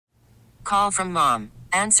call from mom.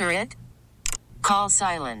 Answer it. Call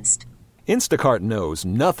silenced. Instacart knows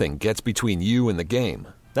nothing gets between you and the game.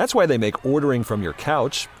 That's why they make ordering from your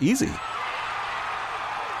couch easy.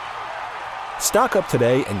 Stock up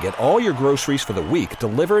today and get all your groceries for the week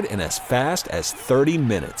delivered in as fast as 30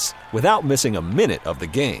 minutes without missing a minute of the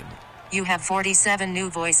game. You have 47 new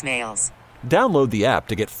voicemails. Download the app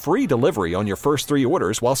to get free delivery on your first 3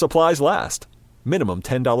 orders while supplies last. Minimum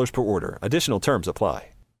 $10 per order. Additional terms apply.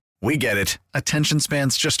 We get it. Attention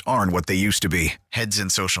spans just aren't what they used to be. Heads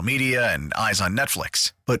in social media and eyes on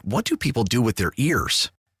Netflix. But what do people do with their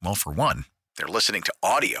ears? Well, for one, they're listening to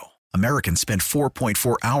audio. Americans spend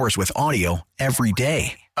 4.4 hours with audio every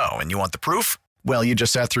day. Oh, and you want the proof? Well, you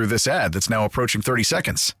just sat through this ad that's now approaching 30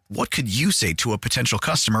 seconds. What could you say to a potential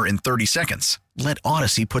customer in 30 seconds? Let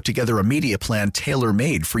Odyssey put together a media plan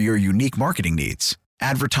tailor-made for your unique marketing needs.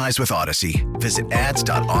 Advertise with Odyssey. Visit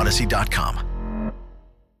ads.odyssey.com.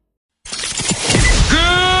 Good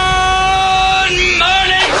morning!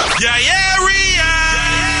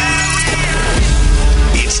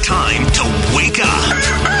 It's time to wake up.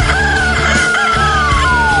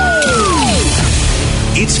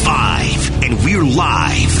 It's 5, and we're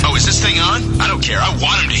live. Oh, is this thing on? I don't care. I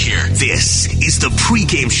want him to hear. This is the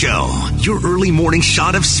pregame show, your early morning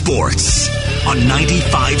shot of sports on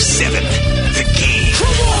 95.7 The Game.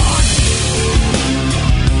 Come on!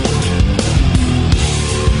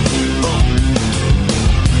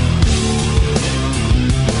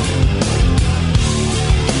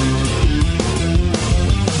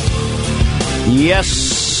 Yes,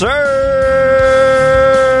 sir.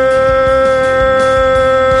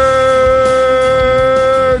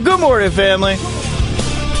 Good morning, family.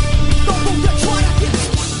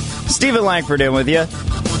 Steven Langford in with you.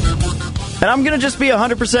 And I'm going to just be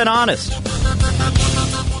 100% honest.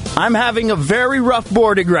 I'm having a very rough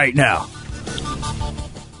morning right now.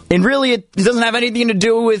 And really, it doesn't have anything to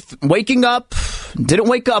do with waking up. Didn't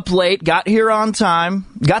wake up late, got here on time,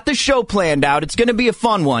 got the show planned out. It's going to be a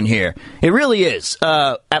fun one here. It really is.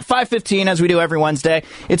 At 5:15, as we do every Wednesday,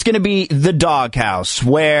 it's going to be the Doghouse,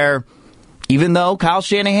 where even though Kyle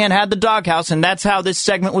Shanahan had the Doghouse, and that's how this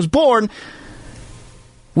segment was born,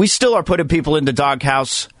 we still are putting people in the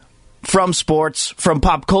Doghouse from sports, from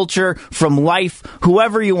pop culture, from life,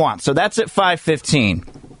 whoever you want. So that's at 5:15.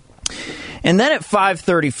 And then at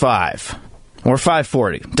 5:35... or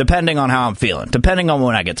 5:40, depending on how I'm feeling, depending on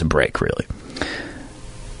when I get to break, really.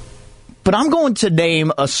 But I'm going to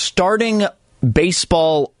name a starting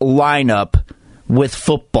baseball lineup with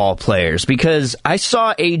football players, because I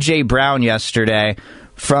saw A.J. Brown yesterday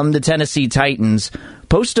from the Tennessee Titans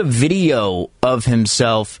post a video of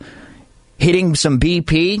himself hitting some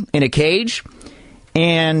BP in a cage,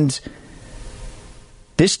 and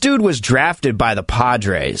this dude was drafted by the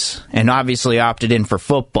Padres and obviously opted in for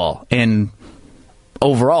football, and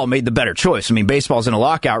overall made the better choice. I mean, baseball's in a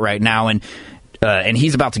lockout right now, and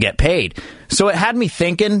he's about to get paid. So it had me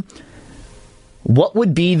thinking, what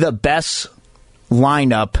would be the best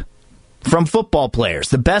lineup from football players?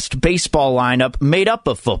 The best baseball lineup made up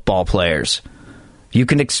of football players. You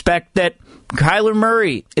can expect that Kyler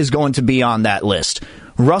Murray is going to be on that list.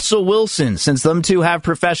 Russell Wilson, since them two have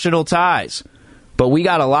professional ties. But we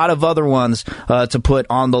got a lot of other ones to put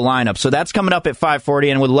on the lineup. So that's coming up at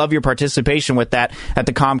 5:40, and would love your participation with that at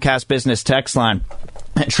the Comcast Business text line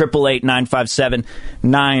at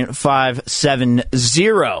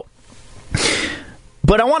 888-957-9570.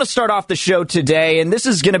 But I want to start off the show today, and this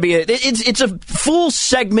is going to be it's a full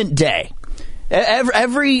segment day.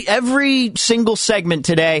 Every single segment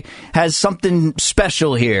today has something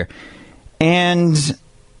special here. And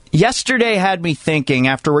yesterday had me thinking,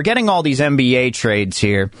 after we're getting all these NBA trades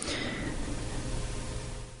here,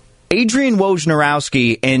 Adrian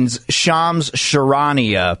Wojnarowski and Shams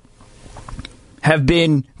Charania have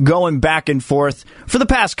been going back and forth for the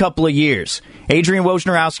past couple of years. Adrian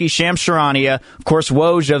Wojnarowski, Shams Charania, of course,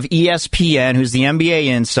 Woj of ESPN, who's the NBA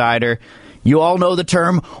insider. You all know the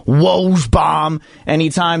term Woj bomb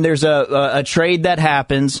anytime there's a trade that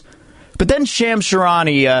happens. But then Shams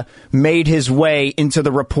Charania made his way into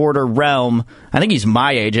the reporter realm. I think he's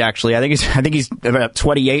my age, actually. I think he's about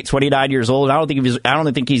 28, 29 years old. I don't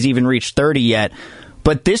think he's even reached 30 yet.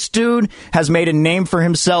 But this dude has made a name for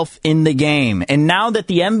himself in the game. And now that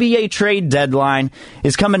the NBA trade deadline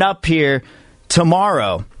is coming up here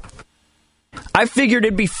tomorrow, I figured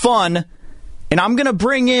it'd be fun, and I'm going to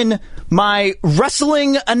bring in my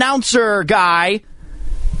wrestling announcer guy.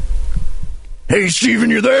 Hey,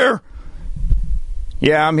 Steven, you there?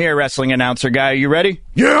 Yeah, I'm here, wrestling announcer guy. Are you ready?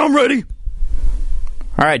 Yeah, I'm ready.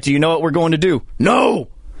 All right, do you know what we're going to do? No.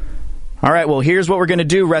 All right, well, here's what we're going to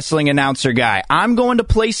do, wrestling announcer guy. I'm going to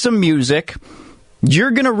play some music.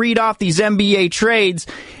 You're going to read off these NBA trades,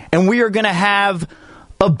 and we are going to have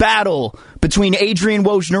a battle between Adrian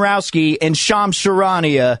Wojnarowski and Shams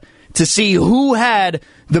Charania to see who had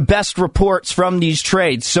the best reports from these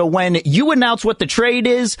trades. So when you announce what the trade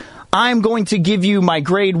is, I'm going to give you my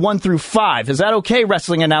grade 1 through 5. Is that okay,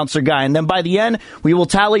 wrestling announcer guy? And then by the end, we will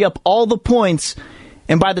tally up all the points.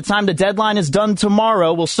 And by the time the deadline is done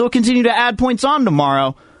tomorrow, we'll still continue to add points on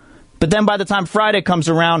tomorrow. But then by the time Friday comes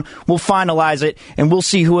around, we'll finalize it, and we'll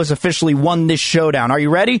see who has officially won this showdown. Are you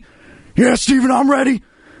ready? Yeah, Steven, I'm ready.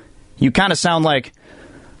 You kind of sound like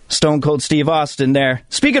Stone Cold Steve Austin there.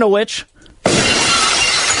 Speaking of which, let's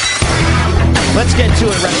get to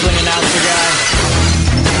it, wrestling announcer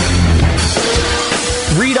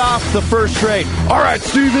guy. Read off the first trade. All right,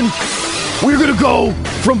 Steven. We're going to go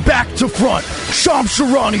from back to front. Shams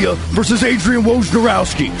Charania versus Adrian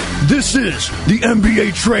Wojnarowski. This is the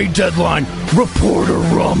NBA trade deadline Reporter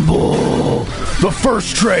Rumble. The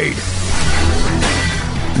first trade.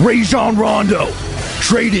 Rajon Rondo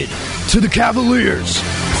traded to the Cavaliers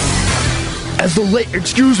as the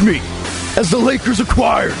Lakers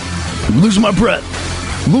acquired, I'm losing my breath,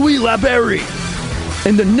 Louis Laberry.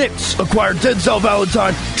 And the Knicks acquired Denzel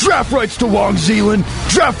Valentine, draft rights to Wong Zealand,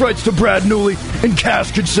 draft rights to Brad Newley, and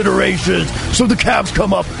cash considerations. So the Cavs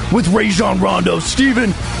come up with Rajon Rondo. Steven,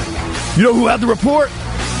 you know who had the report?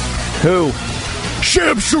 Who?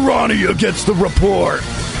 Shams Charania gets the report.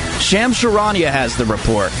 Shams Charania has the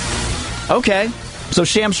report. Okay. So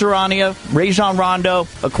Shams Charania, Rajon Rondo,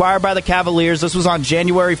 acquired by the Cavaliers. This was on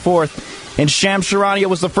January 4th. And Shams Charania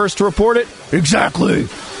was the first to report it? Exactly.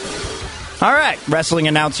 All right, wrestling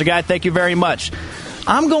announcer guy, thank you very much.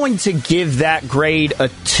 I'm going to give that grade a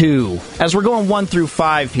 2, as we're going 1 through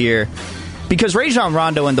 5 here, because Rajon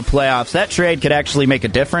Rondo in the playoffs, that trade could actually make a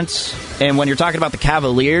difference. And when you're talking about the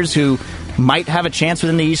Cavaliers, who might have a chance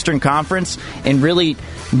within the Eastern Conference and really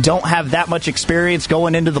don't have that much experience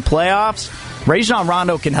going into the playoffs, Rajon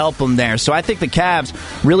Rondo can help them there. So I think the Cavs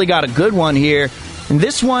really got a good one here. And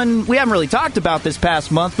this one, we haven't really talked about this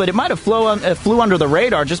past month, but it might have flew under the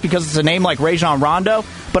radar just because it's a name like Rajon Rondo.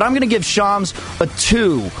 But I'm going to give Shams a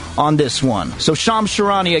 2 on this one. So Shams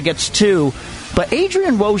Charania gets 2. But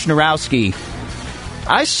Adrian Wojnarowski,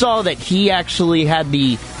 I saw that he actually had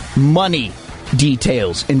the money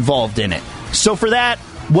details involved in it. So for that,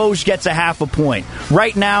 Woj gets a half a point.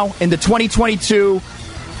 Right now, in the 2022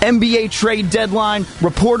 NBA trade deadline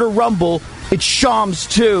Reporter Rumble, it's Shams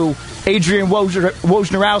 2, Adrian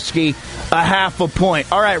Wojnarowski a half a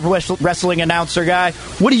point. All right, wrestling announcer guy,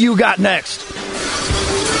 what do you got next?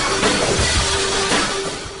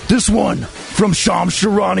 This one from Shams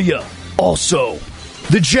Charania. Also,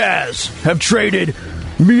 the Jazz have traded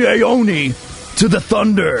Mieoni to the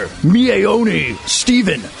Thunder. Mieoni.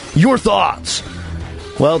 Steven, your thoughts?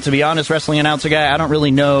 Well, to be honest, wrestling announcer guy, I don't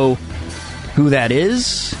really know who that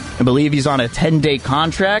is. I believe he's on a 10-day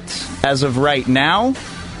contract as of right now.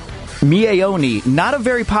 Mieoni, not a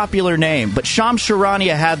very popular name, but Shams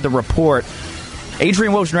Charania had the report.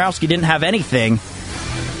 Adrian Wojnarowski didn't have anything.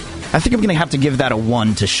 I think I'm going to have to give that a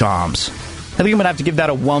 1 to Shams. I think I'm going to have to give that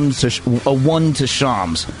a 1 to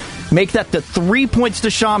Shams. Make that the 3 points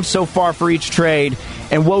to Shams so far for each trade,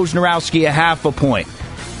 and Wojnarowski a half a point.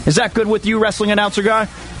 Is that good with you, wrestling announcer guy?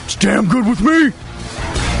 It's damn good with me.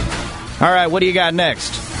 All right, what do you got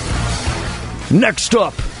next? Next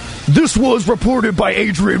up, this was reported by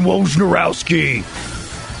Adrian Wojnarowski.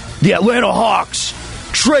 The Atlanta Hawks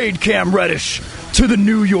trade Cam Reddish to the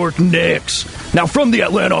New York Knicks. Now, from the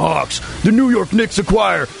Atlanta Hawks, the New York Knicks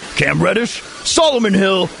acquire Cam Reddish, Solomon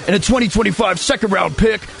Hill, and a 2025 second-round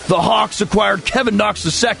pick. The Hawks acquired Kevin Knox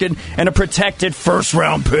II and a protected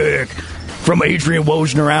first-round pick from Adrian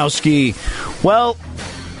Wojnarowski. Well,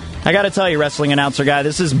 I got to tell you, wrestling announcer guy,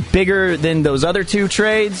 this is bigger than those other two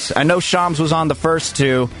trades. I know Shams was on the first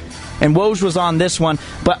two, and Woj was on this one,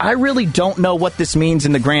 but I really don't know what this means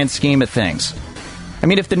in the grand scheme of things. I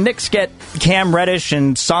mean, if the Knicks get Cam Reddish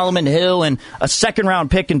and Solomon Hill and a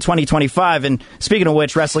second-round pick in 2025, and speaking of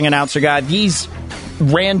which, wrestling announcer guy, these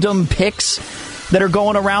random picks that are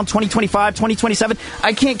going around 2025, 2027,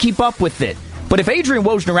 I can't keep up with it. But if Adrian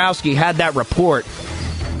Wojnarowski had that report,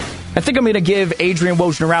 I think I'm going to give Adrian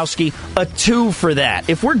Wojnarowski a 2 for that.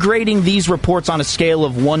 If we're grading these reports on a scale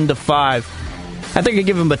of 1 to 5, I think I'd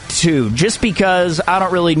give him a 2, just because I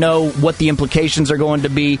don't really know what the implications are going to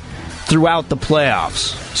be throughout the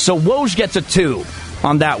playoffs. So Woj gets a 2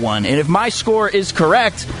 on that one. And if my score is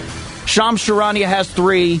correct, Shams Charania has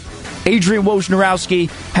 3, Adrian Wojnarowski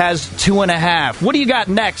has 2.5. What do you got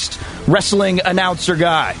next, wrestling announcer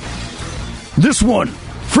guy? This one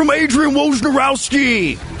from Adrian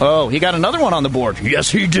Wojnarowski. Oh, he got another one on the board. Yes,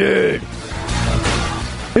 he did.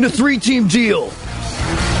 In a 3-team deal,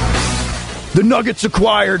 the Nuggets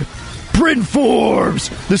acquired Bryn Forbes.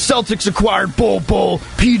 The Celtics acquired Bol,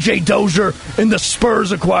 P.J. Dozier, and the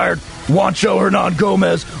Spurs acquired Juancho Hernan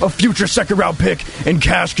Gomez, a future second-round pick, and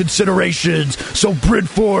cash considerations. So Bryn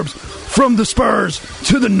Forbes from the Spurs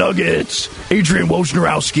to the Nuggets. Adrian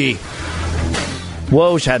Wojnarowski.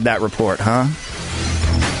 Woj had that report, huh?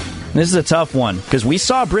 This is a tough one because we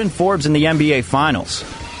saw Bryn Forbes in the NBA Finals,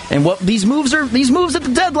 and what these moves at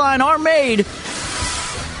the deadline are made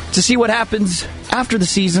to see what happens after the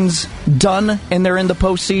season's done and they're in the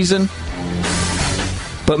postseason.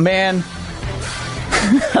 But man,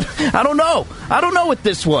 I don't know. I don't know with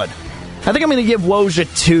this one. I think I'm going to give Woj a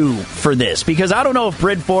 2 for this because I don't know if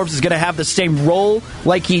Bryn Forbes is going to have the same role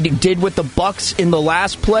like he did with the Bucks in the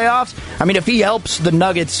last playoffs. I mean, if he helps the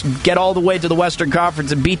Nuggets get all the way to the Western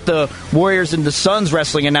Conference and beat the Warriors and the Suns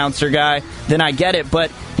wrestling announcer guy, then I get it.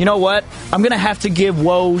 But you know what? I'm going to have to give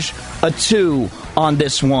Woj a 2 on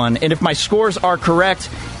this one. And if my scores are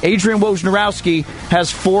correct, Adrian Wojnarowski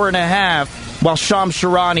has 4.5, while Shams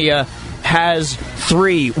Charania has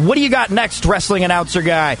 3. What do you got next, wrestling announcer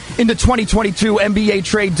guy, in the 2022 NBA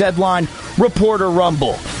trade deadline reporter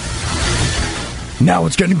rumble? Now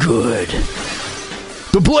it's getting good.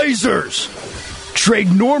 The Blazers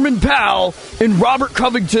trade Norman Powell and Robert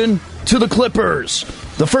Covington to the Clippers.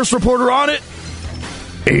 The first reporter on it,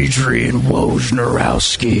 Adrian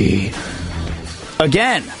Wojnarowski.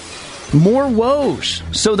 Again, more woes.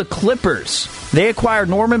 So the Clippers, they acquired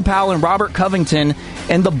Norman Powell and Robert Covington,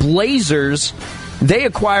 and the Blazers, they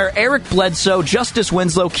acquire Eric Bledsoe, Justice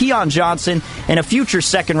Winslow, Keon Johnson, and a future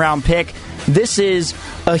second-round pick. This is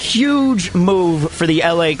a huge move for the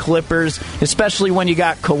LA Clippers, especially when you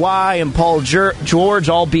got Kawhi and Paul George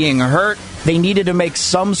all being hurt. They needed to make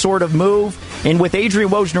some sort of move. And with Adrian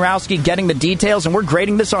Wojnarowski getting the details, and we're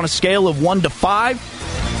grading this on a scale of 1 to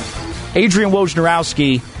 5, Adrian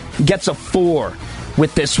Wojnarowski gets a 4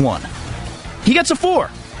 with this one. He gets a 4.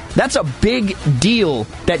 That's a big deal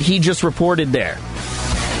that he just reported there.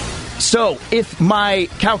 So, if my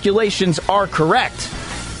calculations are correct,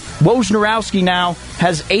 Wojnarowski now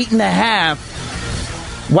has 8.5,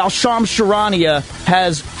 while Shams Charania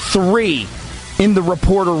has 3 in the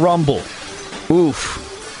reporter rumble.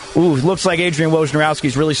 Oof. Ooh, looks like Adrian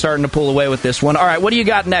Wojnarowski's really starting to pull away with this one. All right, what do you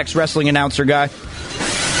got next, wrestling announcer guy?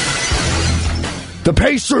 The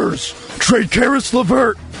Pacers trade Karis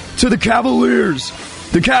LeVert to the Cavaliers.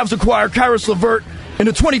 The Cavs acquire Karis LeVert and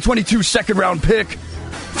a 2022 second-round pick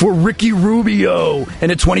for Ricky Rubio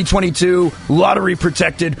and a 2022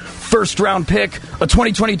 lottery-protected first-round pick, a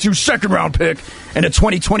 2022 second-round pick, and a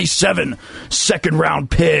 2027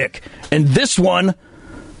 second-round pick. And this one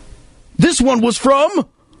was from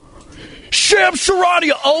Shams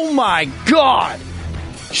Charania. Oh, my God.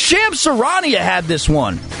 Shams Charania had this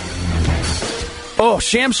one. Oh,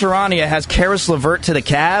 Shams Charania has Karis LeVert to the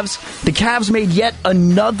Cavs. The Cavs made yet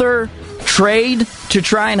another trade to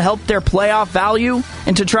try and help their playoff value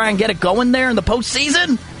and to try and get it going there in the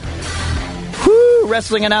postseason. Whew,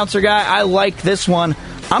 wrestling announcer guy, I like this one.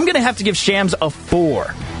 I'm going to have to give Shams a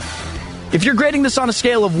 4. If you're grading this on a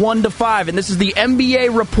scale of 1 to 5, and this is the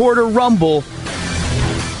NBA Reporter Rumble,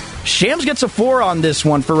 Shams gets a 4 on this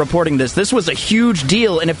one for reporting this. This was a huge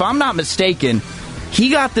deal, and if I'm not mistaken,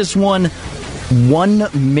 he got this one 1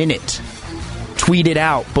 minute tweeted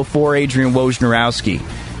out before Adrian Wojnarowski.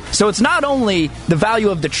 So it's not only the value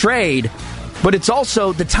of the trade, but it's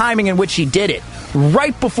also the timing in which he did it.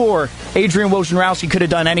 Right before Adrian Wojnarowski could have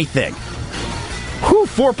done anything. Whew,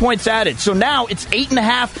 4 points added. So now it's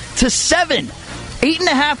 8.5 to 7.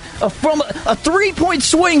 8.5 from a 3-point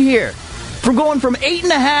swing here. From going from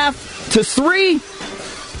 8.5 to 3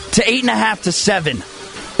 to 8.5 to 7.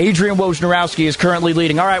 Adrian Wojnarowski is currently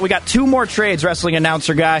leading. All right, we got 2 more trades, wrestling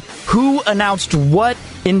announcer guy. Who announced what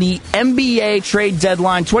in the NBA trade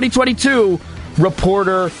deadline 2022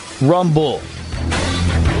 Reporter Rumble?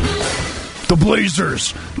 The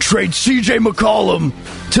Blazers trade C.J. McCollum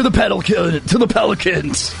to the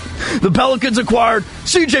Pelicans. The Pelicans acquired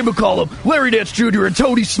C.J. McCollum, Larry Nance Jr., and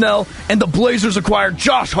Tony Snell, and the Blazers acquired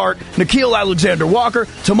Josh Hart, Nickeil Alexander-Walker,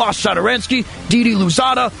 Tomas Satoransky, Didi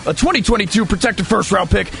Louzada, a 2022 protected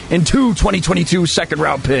first-round pick, and 2 2022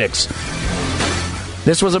 second-round picks.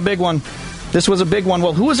 This was a big one.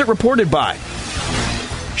 Well, who was it reported by?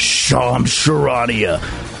 Shams Charania.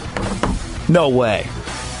 No way.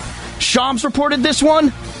 Shams reported this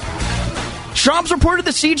one? Shams reported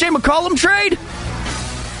the C.J. McCollum trade?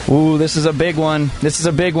 Ooh, this is a big one.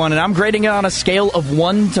 And I'm grading it on a scale of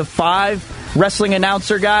 1 to 5. Wrestling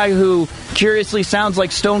announcer guy who curiously sounds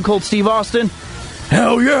like Stone Cold Steve Austin?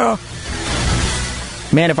 Hell yeah.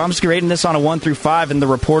 Man, if I'm grading this on a 1 through 5 in the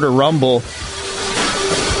Reporter Rumble,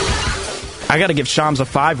 I got to give Shams a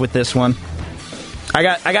 5 with this one. I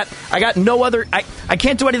got no other. I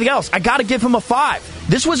can't do anything else. I got to give him a 5.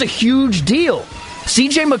 This was a huge deal.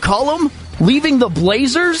 CJ McCollum leaving the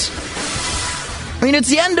Blazers. I mean, it's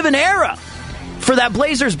the end of an era for that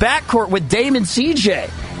Blazers backcourt with Dame and CJ.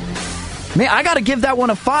 Man, I got to give that one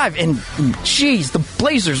a 5. And geez, the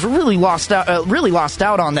Blazers really lost out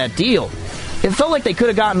on that deal. It felt like they could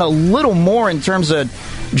have gotten a little more in terms of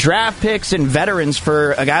draft picks and veterans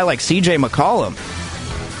for a guy like CJ McCollum.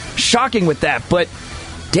 Shocking with that, but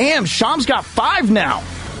damn, Shams got 5 now.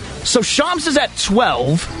 So Shams is at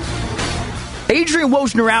 12. Adrian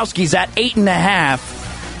Wojnarowski's at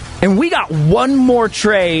 8.5. And we got one more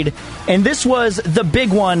trade, and this was the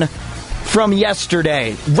big one from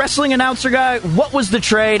yesterday. Wrestling announcer guy, what was the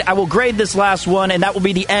trade? I will grade this last one, and that will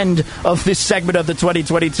be the end of this segment of the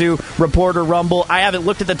 2022 Reporter Rumble. I haven't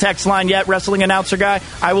looked at the text line yet, wrestling announcer guy.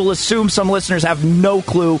 I will assume some listeners have no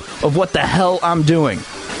clue of what the hell I'm doing.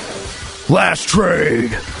 Last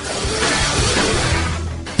trade.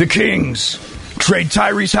 The Kings trade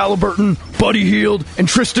Tyrese Halliburton, Buddy Hield, and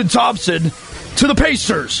Tristan Thompson to the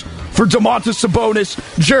Pacers for Domantas Sabonis,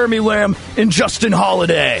 Jeremy Lamb, and Justin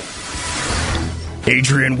Holiday.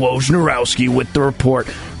 Adrian Wojnarowski with the report.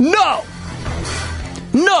 No,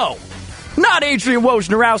 not Adrian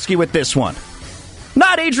Wojnarowski with this one.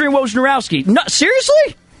 Not Adrian Wojnarowski. No,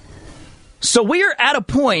 seriously? So we are at a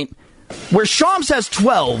point where Shams has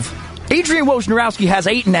 12, Adrian Wojnarowski has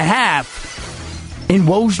 8.5, and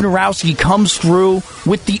Wojnarowski comes through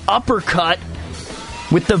with the uppercut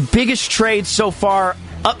with the biggest trade so far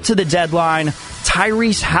up to the deadline.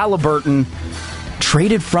 Tyrese Halliburton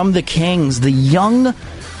traded from the Kings, the young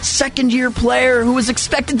second-year player who was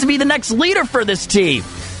expected to be the next leader for this team.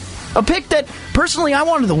 A pick that, personally, I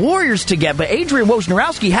wanted the Warriors to get, but Adrian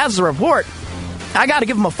Wojnarowski has the report. I got to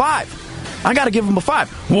give him a 5.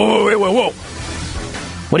 Whoa.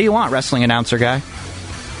 What do you want, wrestling announcer guy?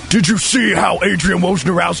 Did you see how Adrian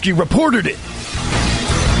Wojnarowski reported it?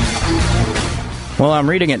 Well, I'm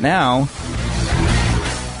reading it now.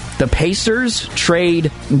 The Pacers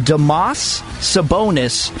trade Domantas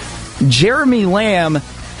Sabonis, Jeremy Lamb,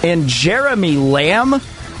 and Jeremy Lamb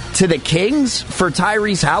to the Kings for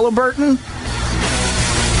Tyrese Halliburton.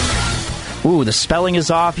 Ooh, the spelling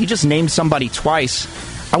is off. He just named somebody twice.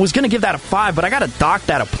 I was going to give that a 5, but I got to dock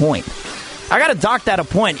that a point.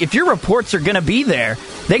 If your reports are going to be there,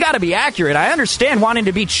 they got to be accurate. I understand wanting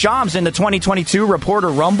to beat Shams in the 2022 Reporter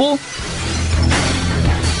Rumble,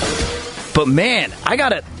 but man, I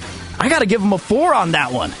gotta give him a 4 on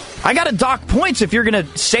that one. I gotta dock points if you're gonna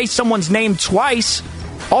say someone's name twice,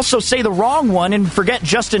 also say the wrong one, and forget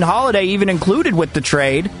Justin Holiday even included with the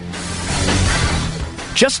trade.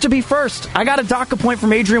 Just to be first, I gotta dock a point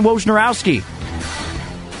from Adrian Wojnarowski.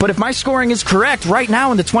 But if my scoring is correct, right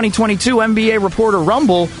now in the 2022 NBA Reporter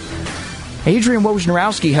Rumble, Adrian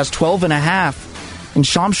Wojnarowski has 12.5, and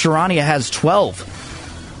Shams Charania has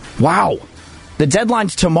 12. Wow. The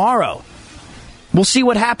deadline's tomorrow. We'll see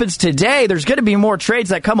what happens today. There's going to be more trades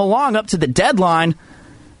that come along up to the deadline.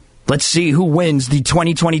 Let's see who wins the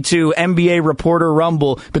 2022 NBA Reporter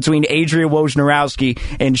Rumble between Adrian Wojnarowski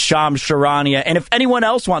and Shams Charania. And if anyone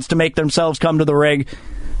else wants to make themselves come to the ring,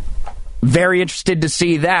 very interested to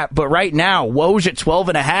see that. But right now, Woj at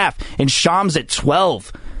 12.5 and Shams at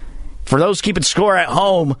 12. For those keeping score at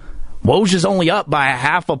home, Woj is only up by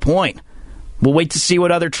 0.5 point. We'll wait to see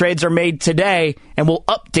what other trades are made today, and we'll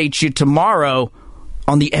update you tomorrow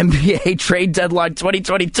on the NBA Trade Deadline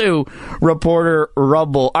 2022 Reporter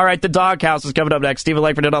Rumble. All right, the Doghouse is coming up next. Steven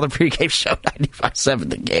Langford and on the pregame show, 95.7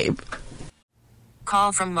 The Game.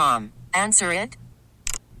 Call from mom. Answer it.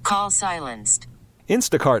 Call silenced.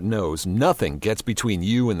 Instacart knows nothing gets between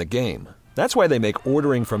you and the game. That's why they make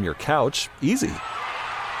ordering from your couch easy.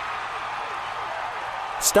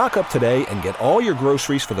 Stock up today and get all your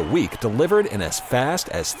groceries for the week delivered in as fast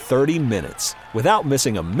as 30 minutes without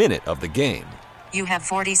missing a minute of the game. You have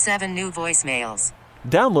 47 new voicemails.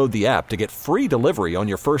 Download the app to get free delivery on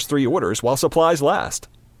your first 3 orders while supplies last.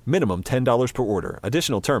 Minimum $10 per order.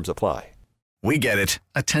 Additional terms apply. We get it.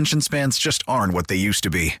 Attention spans just aren't what they used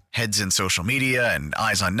to be. Heads in social media and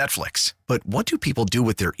eyes on Netflix. But what do people do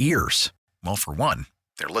with their ears? Well, for one,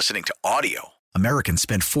 they're listening to audio. Americans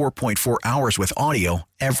spend 4.4 hours with audio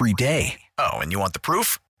every day. Oh, and you want the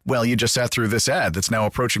proof? Well, you just sat through this ad that's now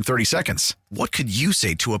approaching 30 seconds. What could you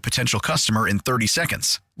say to a potential customer in 30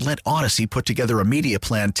 seconds? Let Odyssey put together a media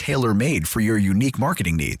plan tailor-made for your unique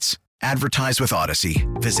marketing needs. Advertise with Odyssey.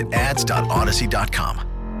 Visit ads.odyssey.com.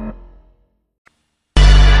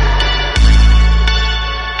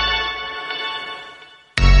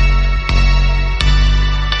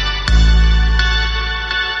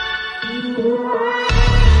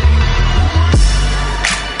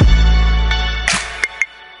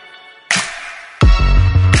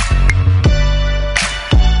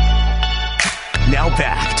 Now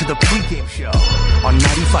back to the pregame show on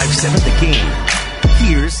 95.7 The Game.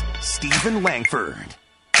 Here's Steven Langford.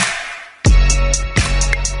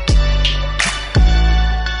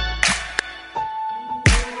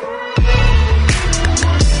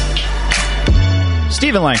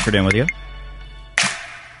 Steven Langford in with you.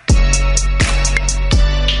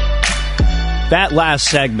 That last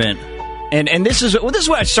segment, and this is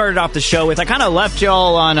what I started off the show with. I kind of left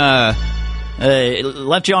y'all on with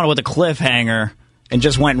a cliffhanger and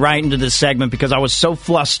just went right into this segment because I was so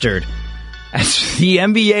flustered. As the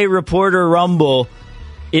NBA Reporter Rumble,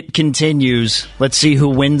 it continues. Let's see who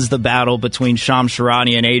wins the battle between Shams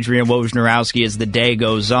Charania and Adrian Wojnarowski as the day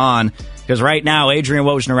goes on. Because right now, Adrian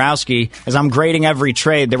Wojnarowski, as I'm grading every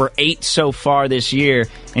trade, there were 8 so far this year,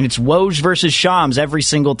 and it's Woj versus Shams every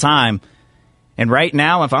single time. And right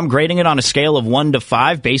now, if I'm grading it on a scale of 1 to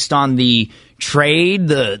 5, based on the trade,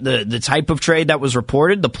 the type of trade that was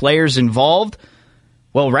reported, the players involved,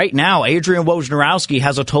 well, right now, Adrian Wojnarowski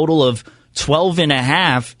has a total of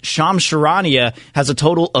 12.5. Shams Charania has a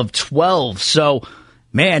total of 12. So,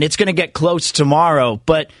 man, it's going to get close tomorrow.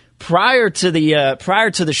 But prior to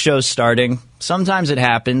the show starting, sometimes it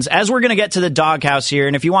happens. As we're going to get to the Doghouse here,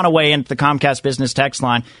 and if you want to weigh in at the Comcast Business text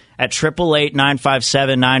line at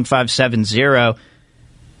 888-957-9570.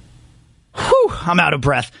 Whew, I'm out of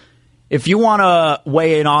breath. If you want to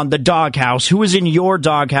weigh in on the Doghouse, who is in your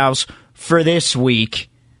Doghouse for this week,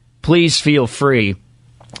 please feel free.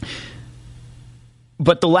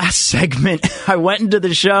 But the last segment, I went into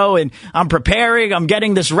the show and I'm preparing. I'm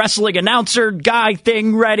getting this wrestling announcer guy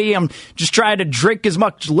thing ready. I'm just trying to drink as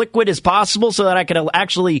much liquid as possible so that I could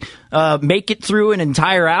actually make it through an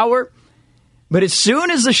entire hour. But as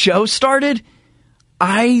soon as the show started,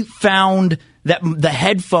 I found that the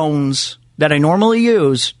headphones that I normally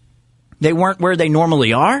use, they weren't where they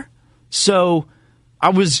normally are. So I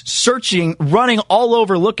was searching, running all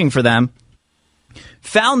over looking for them.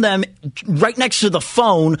 Found them right next to the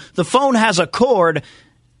phone. The phone has a cord.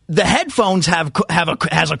 The headphones has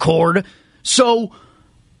a cord. So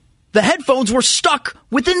the headphones were stuck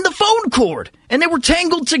within the phone cord, and they were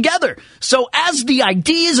tangled together. So as the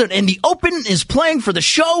IDs and the open is playing for the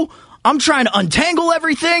show, I'm trying to untangle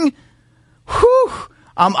everything. Whew.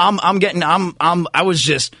 I was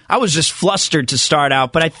just flustered to start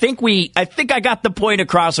out, but I think I got the point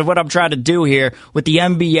across of what I'm trying to do here with the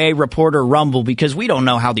NBA Reporter Rumble, because we don't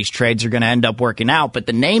know how these trades are going to end up working out, but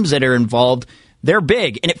the names that are involved, they're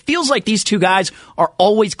big, and it feels like these two guys are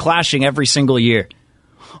always clashing every single year.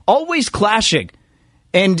 Always clashing.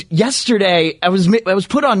 And yesterday, I was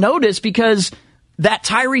put on notice because that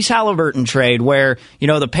Tyrese Halliburton trade where, you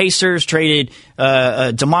know, the Pacers traded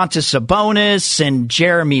Domantas Sabonis and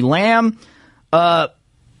Jeremy Lamb. When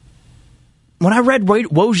I read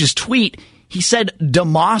Woj's tweet, he said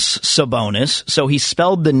Domas Sabonis, so he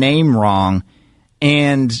spelled the name wrong,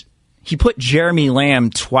 and he put Jeremy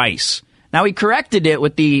Lamb twice. Now, he corrected it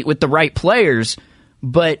with the right players,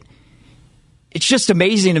 but it's just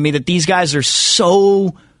amazing to me that these guys are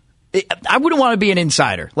so... I wouldn't want to be an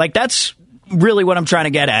insider. Like, that's really what I'm trying to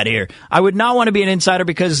get at here. I would not want to be an insider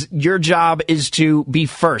because your job is to be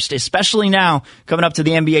first, especially now coming up to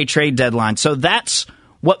the NBA trade deadline. So that's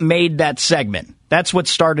what made that segment. That's what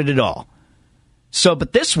started it all. So,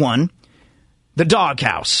 but this one, the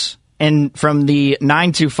Doghouse. And from the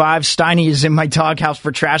 925, Steiny is in my doghouse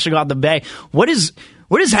for trashing on the Bay. What is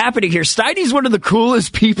happening here? Steiny's one of the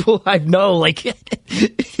coolest people I know. Like,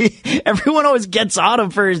 everyone always gets on him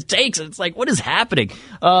for his takes. It's like, what is happening?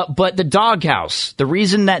 But the Doghouse, the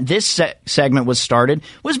reason that this segment was started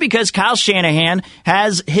was because Kyle Shanahan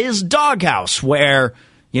has his Doghouse where,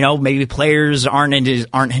 you know, maybe players aren't in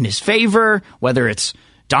his favor, whether it's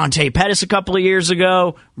Dante Pettis a couple of years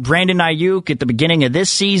ago, Brandon Ayuk at the beginning of this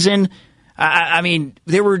season. I mean,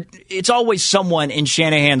 it's always someone in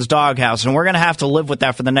Shanahan's Doghouse, and we're going to have to live with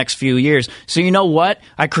that for the next few years. So you know what?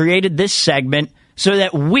 I created this segment so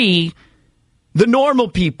that we, the normal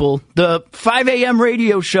people, the 5 a.m.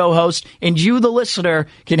 radio show host, and you, the listener,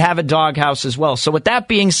 can have a Doghouse as well. So with that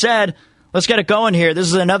being said, let's get it going here. This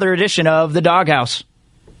is another edition of the Doghouse.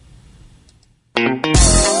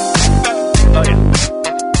 Oh, yeah.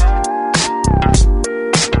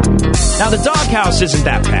 Now, the Doghouse isn't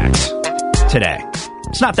that packed today.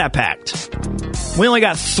 It's not that packed. We only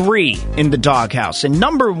got 3 in the Doghouse. And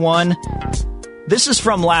number 1, this is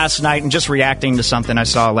from last night and just reacting to something I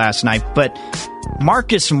saw last night. But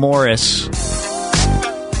Marcus Morris,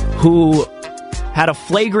 who had a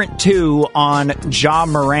flagrant 2 on Ja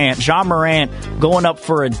Morant. Ja Morant going up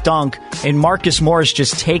for a dunk and Marcus Morris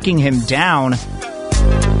just taking him down.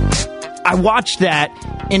 I watched that,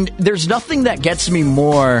 and there's nothing that gets me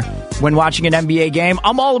more when watching an NBA game.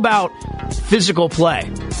 I'm all about physical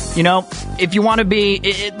play. You know, if you want to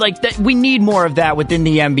be like that, we need more of that within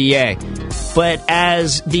the NBA. But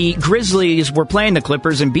as the Grizzlies were playing the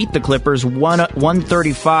Clippers and beat the Clippers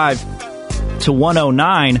 135 to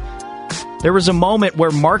 109, there was a moment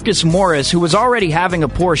where Marcus Morris, who was already having a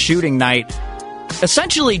poor shooting night,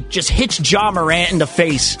 essentially just hits Ja Morant in the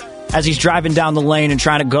face as he's driving down the lane and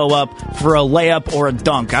trying to go up for a layup or a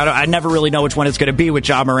dunk. I never really know which one it's going to be with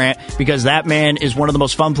Ja Morant, because that man is one of the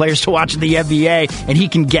most fun players to watch in the NBA, and he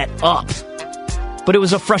can get up. But it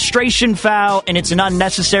was a frustration foul, and it's an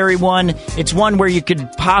unnecessary one. It's one where you could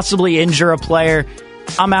possibly injure a player.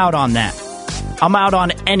 I'm out on that. I'm out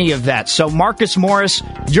on any of that. So, Marcus Morris,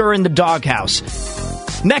 you're in the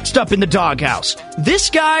doghouse. Next up in the doghouse,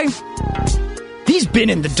 this guy, he's been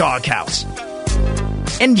in the doghouse.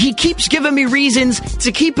 And he keeps giving me reasons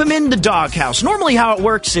to keep him in the doghouse. Normally how it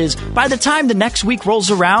works is, by the time the next week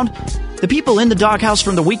rolls around, the people in the doghouse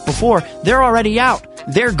from the week before, they're already out.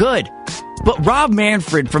 They're good. But Rob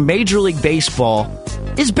Manfred from Major League Baseball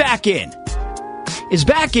is back in. Is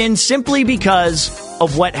back in simply because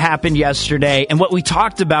of what happened yesterday and what we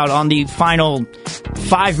talked about on the final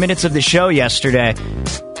 5 minutes of the show yesterday,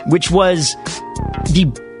 which was the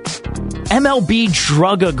MLB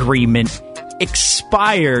drug agreement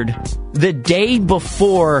expired the day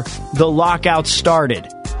before the lockout started.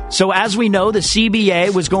 So as we know, the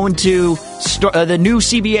CBA was going to start, the new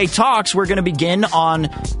CBA talks were going to begin on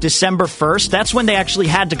December 1st. That's when they actually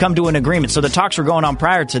had to come to an agreement. So the talks were going on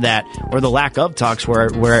prior to that, or the lack of talks were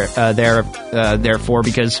therefore,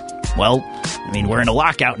 because, well, I mean, we're in a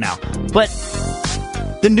lockout now. But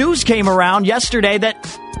the news came around yesterday that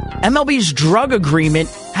MLB's drug agreement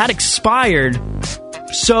had expired,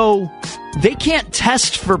 so they can't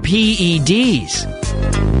test for PEDs.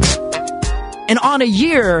 And on a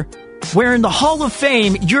year where in the Hall of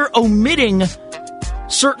Fame, you're omitting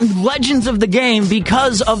certain legends of the game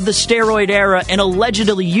because of the steroid era and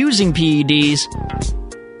allegedly using PEDs,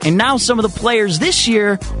 and now some of the players this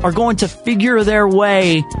year are going to figure their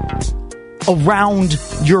way around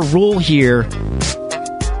your rule here,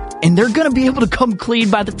 and they're going to be able to come clean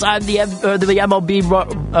by the time the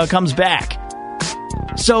MLB comes back.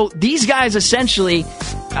 So these guys essentially,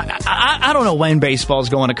 I don't know when baseball is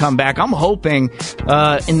going to come back. I'm hoping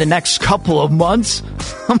in the next couple of months.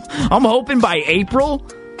 I'm hoping by April.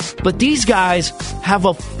 But these guys have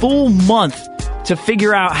a full month to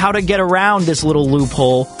figure out how to get around this little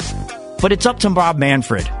loophole. But it's up to Rob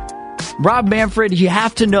Manfred. Rob Manfred, you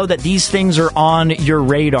have to know that these things are on your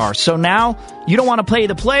radar. So now you don't want to play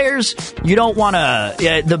the players. You don't want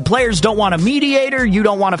to. The players don't want a mediator. You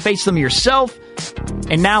don't want to face them yourself.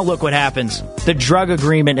 And now look what happens. The drug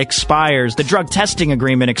agreement expires. The drug testing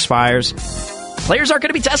agreement expires. Players aren't going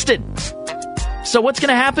to be tested. So what's going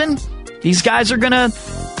to happen? These guys are going to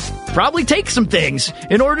probably take some things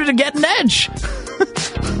in order to get an edge.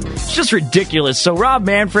 It's just ridiculous. So Rob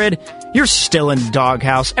Manfred, you're still in the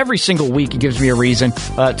doghouse. Every single week he gives me a reason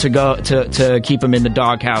to keep him in the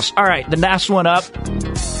doghouse. All right, the last one up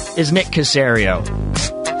is Nick Caserio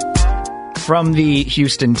from the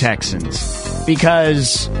Houston Texans.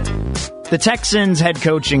 Because the Texans' head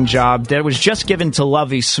coaching job that was just given to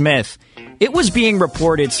Lovie Smith, it was being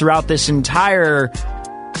reported throughout this entire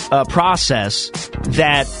process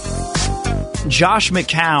that Josh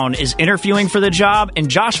McCown is interviewing for the job,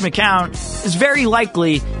 and Josh McCown is very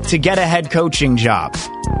likely to get a head coaching job.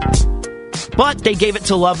 But they gave it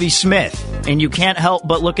to Lovie Smith, and you can't help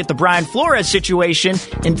but look at the Brian Flores situation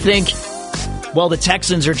and think, well, the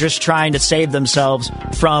Texans are just trying to save themselves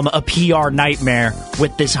from a PR nightmare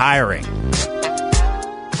with this hiring.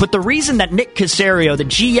 But the reason that Nick Caserio, the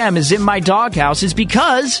GM, is in my doghouse is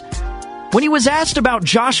because when he was asked about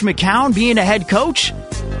Josh McCown being a head coach,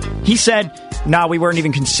 he said, "No, we weren't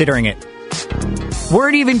even considering it.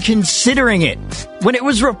 Weren't even considering it." When it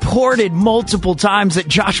was reported multiple times that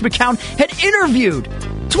Josh McCown had interviewed.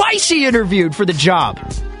 Twice he interviewed for the job.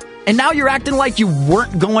 And now you're acting like you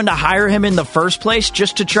weren't going to hire him in the first place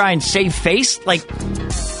just to try and save face? Like,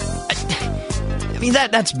 I mean,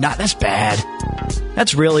 that's bad.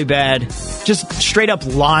 That's really bad. Just straight up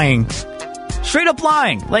lying. Straight up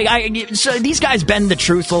lying. So these guys bend the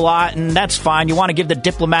truth a lot, and that's fine. You want to give the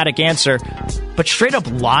diplomatic answer. But straight up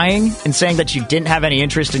lying and saying that you didn't have any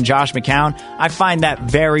interest in Josh McCown, I find that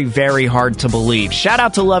very, very hard to believe. Shout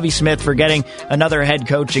out to Lovie Smith for getting another head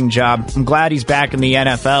coaching job. I'm glad he's back in the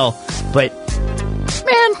NFL. But,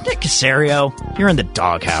 man, Nick Caserio, you're in the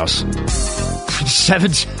doghouse.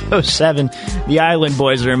 707, the Island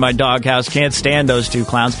Boys are in my doghouse. Can't stand those two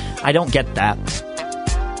clowns. I don't get that.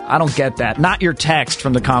 I don't get that. Not your text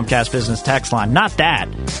from the Comcast Business text line. Not that.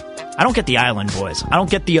 I don't get the Island Boys. I don't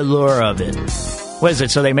get the allure of it. What is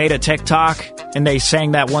it? So they made a TikTok and they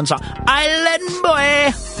sang that one song, Island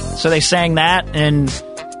Boy. So they sang that and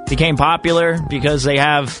became popular because they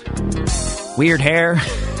have weird hair.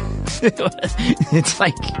 It's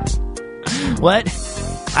like, what?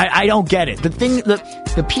 I don't get it.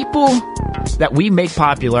 The people that we make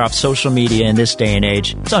popular off social media in this day and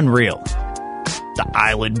age, it's unreal. The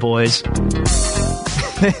Island Boys.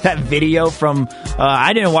 That video from,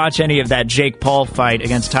 I didn't watch any of that Jake Paul fight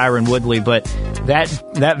against Tyron Woodley, but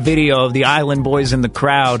that video of the Island Boys in the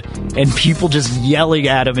crowd and people just yelling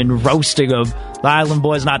at him and roasting him. The Island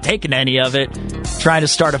Boys not taking any of it, trying to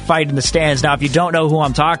start a fight in the stands. Now, if you don't know who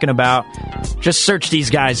I'm talking about, just search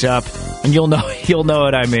these guys up and you'll know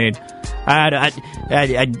what I mean. I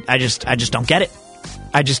just don't get it.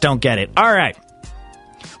 I just don't get it. All right.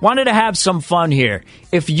 Wanted to have some fun here.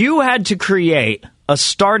 If you had to create a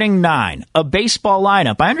starting 9, a baseball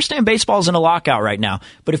lineup, I understand baseball's in a lockout right now,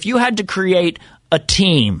 but if you had to create a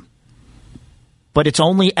team, but it's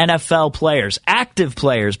only NFL players, active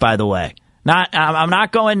players, by the way. I'm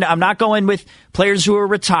not going with players who are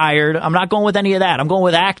retired. I'm not going with any of that. I'm going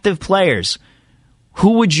with active players.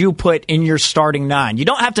 Who would you put in your starting 9? You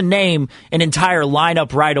don't have to name an entire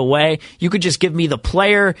lineup right away. You could just give me the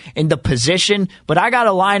player and the position, but I got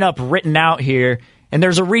a lineup written out here, and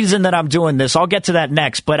there's a reason that I'm doing this. I'll get to that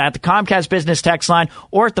next, but at the Comcast Business text line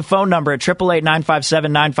or at the phone number at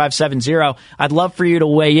 888-957-9570, I'd love for you to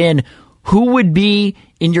weigh in. Who would be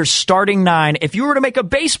in your starting 9 if you were to make a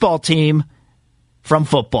baseball team from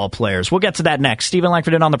football players? We'll get to that next. Steven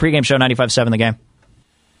Langford in on the pregame show, 95.7 The Game.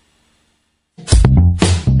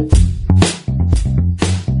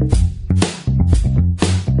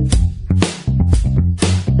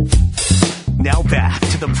 Now back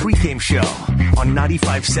to the pregame show on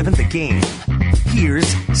 95.7 The Game. Here's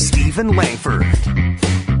Steven Langford.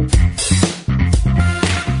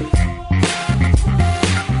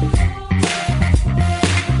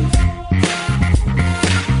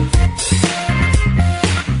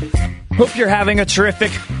 Hope you're having a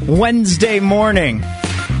terrific Wednesday morning.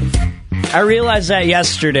 I realized that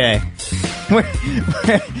yesterday.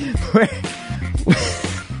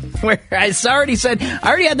 Where I already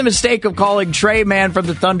had the mistake of calling Trey Man from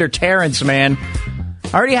the Thunder Terrence Man.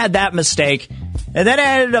 I already had that mistake. And then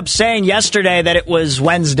I ended up saying yesterday that it was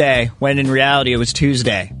Wednesday, when in reality it was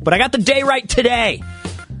Tuesday. But I got the day right today.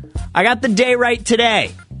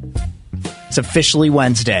 It's officially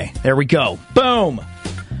Wednesday. There we go. Boom.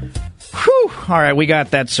 Whew. All right, we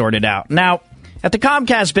got that sorted out. Now, at the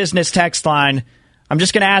Comcast Business text line, I'm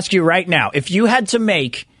just going to ask you right now, if you had to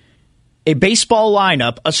make a baseball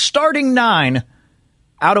lineup, a starting 9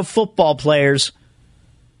 out of football players,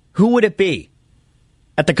 who would it be?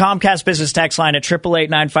 At the Comcast Business text line at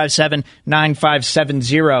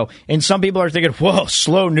 888-957-9570. And some people are thinking, whoa,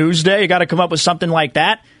 slow news day? You got to come up with something like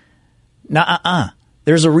that? Nuh-uh.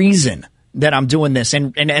 There's a reason that I'm doing this.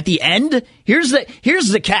 And at the end, here's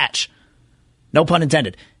the catch. No pun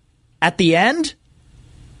intended. At the end,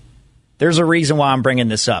 there's a reason why I'm bringing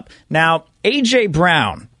this up. Now, A.J.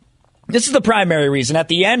 Brown, this is the primary reason. At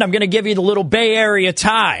the end, I'm going to give you the little Bay Area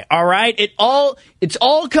tie, all right? It's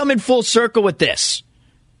all coming full circle with this,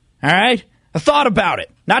 all right? I thought about it.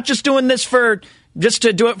 Not just doing this just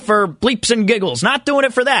to do it for bleeps and giggles. Not doing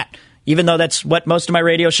it for that, even though that's what most of my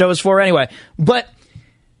radio show is for anyway. But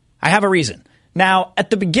I have a reason. Now, at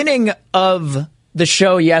the beginning of the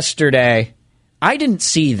show yesterday, I didn't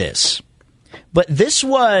see this, but this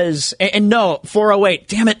was, and no, 408.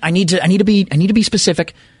 Damn it! I need to be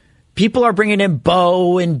specific. People are bringing in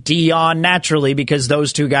Bo and Dion naturally because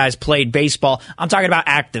those two guys played baseball. I'm talking about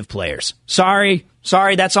active players. Sorry,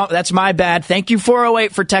 that's my bad. Thank you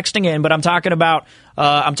 408 for texting in, but I'm talking about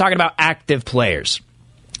active players.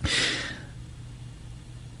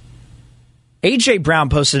 A.J. Brown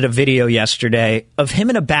posted a video yesterday of him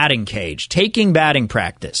in a batting cage, taking batting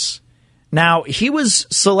practice. Now, he was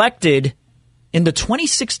selected in the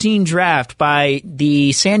 2016 draft by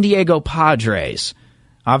the San Diego Padres.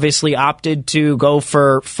 Obviously opted to go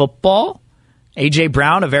for football. A.J.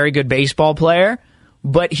 Brown, a very good baseball player.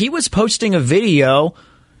 But he was posting a video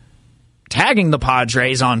tagging the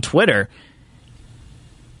Padres on Twitter.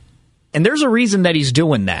 And there's a reason that he's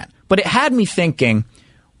doing that. But it had me thinking,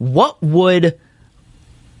 what would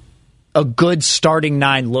a good starting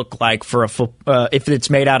 9 look like for if it's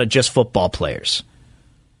made out of just football players?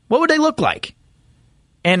 What would they look like?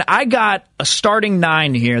 And I got a starting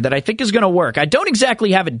 9 here that I think is going to work. I don't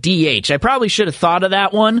exactly have a DH. I probably should have thought of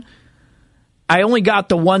that one. I only got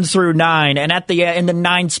the 1 through 9, and in the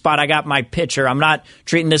 9 spot, I got my pitcher. I'm not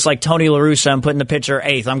treating this like Tony La Russa and putting the pitcher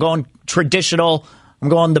 8th. I'm going traditional. I'm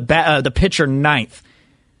going the pitcher ninth.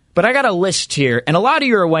 But I got a list here, and a lot of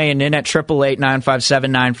you are weighing in at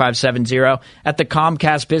 888-957-9570 at the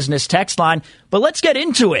Comcast Business text line. But let's get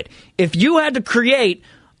into it. If you had to create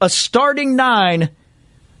a starting 9,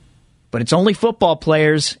 but it's only football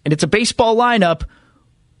players, and it's a baseball lineup,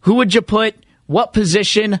 who would you put? What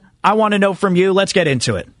position? I want to know from you. Let's get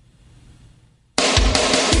into it.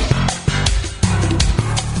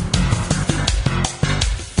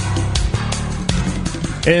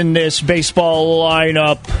 In this baseball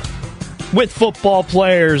lineup with football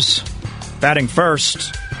players, batting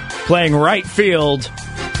first, playing right field,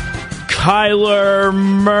 Kyler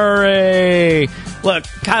Murray. Look,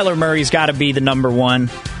 Kyler Murray's got to be the number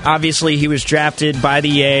one. Obviously, he was drafted by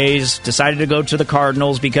the A's, decided to go to the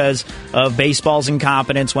Cardinals because of baseball's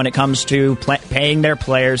incompetence when it comes to paying their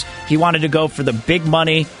players. He wanted to go for the big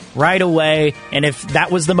money right away, and if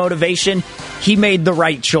that was the motivation, he made the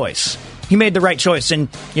right choice. He made the right choice, and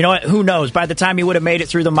you know what? Who knows? By the time he would have made it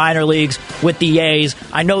through the minor leagues with the A's,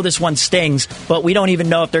 I know this one stings, but we don't even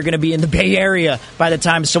know if they're going to be in the Bay Area by the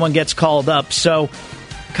time someone gets called up. So,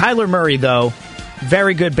 Kyler Murray, though,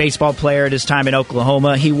 very good baseball player at his time in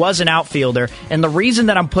Oklahoma. He was an outfielder, and the reason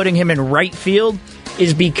that I'm putting him in right field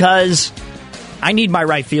is because I need my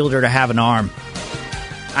right fielder to have an arm.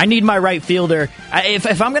 I need my right fielder.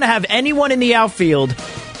 If I'm going to have anyone in the outfield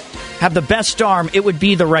have the best arm, it would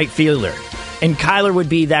be the right fielder. And Kyler would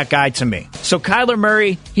be that guy to me. So Kyler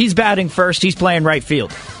Murray, he's batting first. He's playing right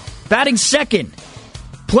field. Batting second,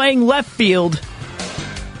 playing left field,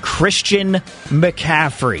 Christian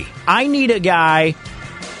McCaffrey. I need a guy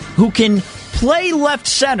who can play left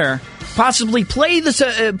center, possibly play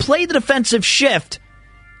the defensive shift.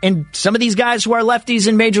 And some of these guys who are lefties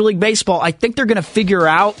in Major League Baseball, I think they're going to figure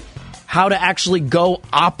out how to actually go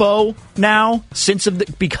oppo now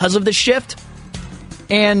because of the shift.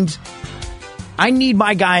 And I need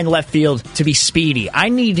my guy in left field to be speedy. I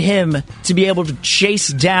need him to be able to chase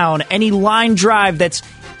down any line drive that's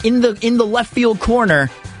in the left field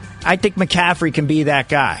corner. I think McCaffrey can be that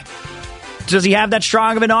guy. Does he have that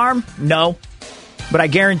strong of an arm? No. But I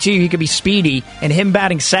guarantee you he could be speedy. And him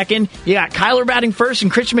batting second, you got Kyler batting first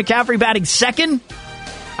and Christian McCaffrey batting second.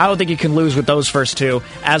 I don't think you can lose with those first two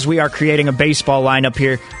as we are creating a baseball lineup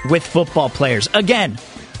here with football players. Again,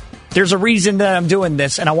 there's a reason that I'm doing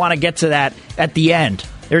this, and I want to get to that at the end.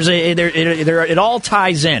 It all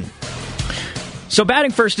ties in. So batting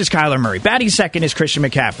first is Kyler Murray. Batting second is Christian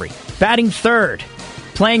McCaffrey. Batting third,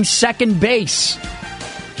 playing second base.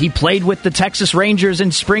 He played with the Texas Rangers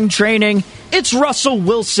in spring training. It's Russell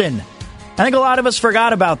Wilson. I think a lot of us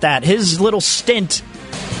forgot about that. His little stint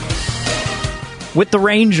with the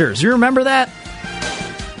Rangers. You remember that?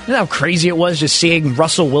 You know how crazy it was just seeing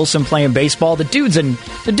Russell Wilson playing baseball? The dude's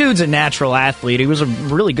a natural athlete. He was a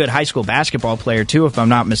really good high school basketball player, too, if I'm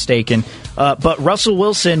not mistaken. But Russell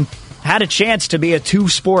Wilson had a chance to be a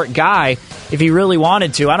two-sport guy if he really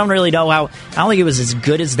wanted to. I don't really know how. I don't think he was as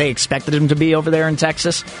good as they expected him to be over there in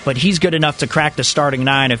Texas, but he's good enough to crack the starting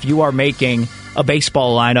 9 if you are making a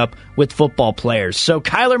baseball lineup with football players. So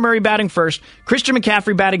Kyler Murray batting first, Christian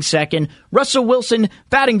McCaffrey batting second, Russell Wilson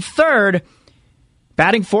batting third,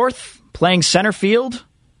 batting fourth, playing center field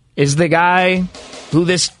is the guy who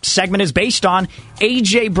this segment is based on,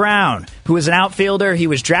 A.J. Brown, who is an outfielder. He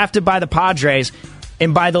was drafted by the Padres.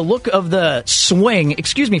 And by the look of the swing,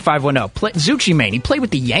 510, Zucchi Mane, he played with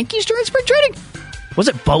the Yankees during spring training? Was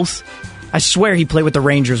it both? I swear he played with the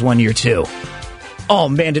Rangers one year, too. Oh,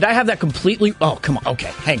 man, did I have that completely? Oh, come on. Okay,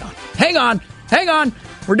 hang on.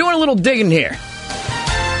 We're doing a little digging here.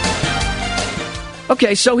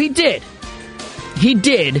 Okay, so he did. He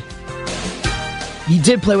did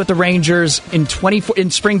play with the Rangers in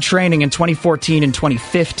spring training in 2014 and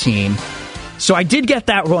 2015. So I did get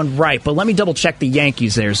that one right, but let me double check the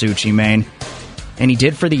Yankees there, Zucchi Mane. And he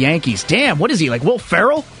did for the Yankees. Damn, what is he, like Will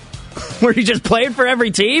Ferrell? Where he just played for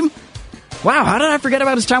every team? Wow, how did I forget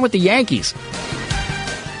about his time with the Yankees?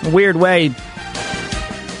 In a weird way,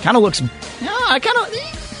 kind of looks...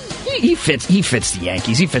 He fits the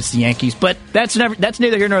Yankees. He fits the Yankees, but that's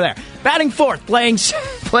neither here nor there. Batting fourth, playing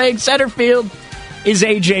center field is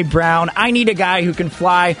A.J. Brown. I need a guy who can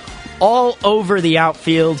fly all over the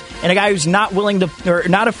outfield, and a guy who's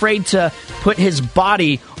not afraid to put his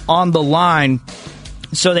body on the line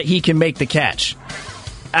so that he can make the catch.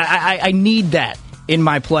 I need that in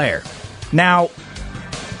my player. Now,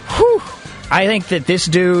 I think that this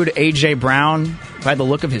dude, A.J. Brown, by the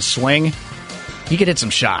look of his swing, he could hit some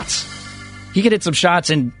shots.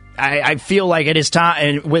 And I feel like at his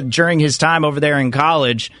time, during his time over there in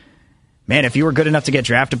college, man, if you were good enough to get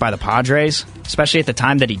drafted by the Padres, especially at the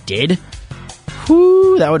time that he did,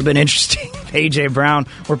 that would have been interesting. if A.J. Brown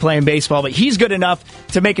were playing baseball, but he's good enough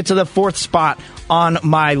to make it to the 4th spot on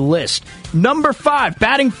my list. Number 5,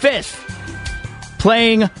 batting 5th,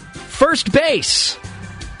 playing first base,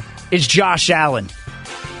 is Josh Allen.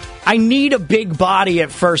 I need a big body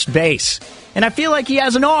at first base, and I feel like he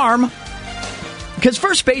has an arm, because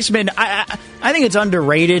first baseman, I think it's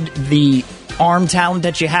underrated, the arm talent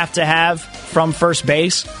that you have to have from first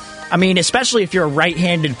base. I mean, especially if you're a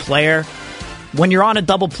right-handed player. When you're on a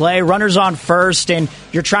double play, runners on first, and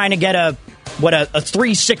you're trying to get a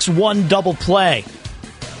 3-6-1 double play,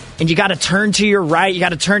 and you got to turn to your right, you got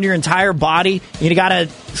to turn your entire body, you got to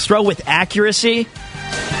throw with accuracy.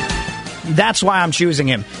 That's why I'm choosing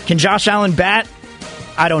him. Can Josh Allen bat?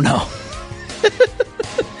 I don't know.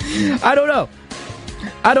 I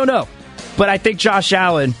don't know. But I think Josh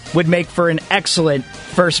Allen would make for an excellent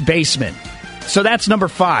first baseman. So that's number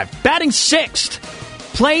 5. Batting 6th,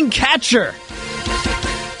 playing catcher,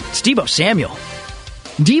 it's Deebo Samuel.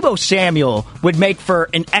 Deebo Samuel would make for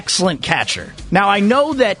an excellent catcher. Now, I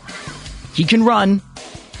know that he can run.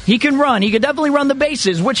 He can definitely run the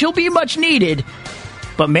bases, which he'll be much needed.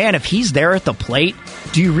 But, man, if he's there at the plate,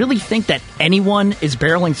 do you really think that anyone is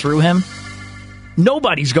barreling through him?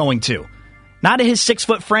 Nobody's going to. Not at his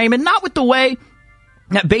 6-foot frame, and not with the way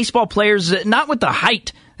that baseball players, not with the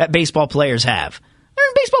height that baseball players have.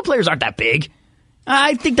 Baseball players aren't that big.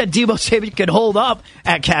 I think that Deebo Samuel could hold up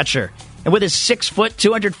at catcher. And with his 6-foot,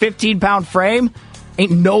 215-pound frame,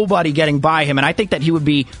 ain't nobody getting by him. And I think that he would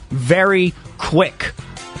be very quick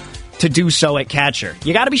to do so at catcher.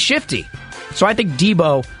 You got to be shifty. So I think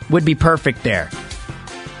Deebo would be perfect there.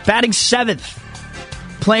 Batting 7th,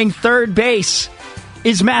 playing third base,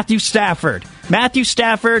 is Matthew Stafford. Matthew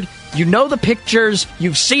Stafford, you know the pictures,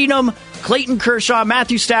 you've seen them. Clayton Kershaw,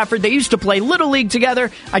 Matthew Stafford, they used to play Little League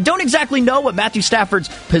together. I don't exactly know what Matthew Stafford's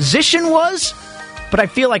position was, but I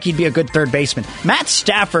feel like he'd be a good third baseman. Matt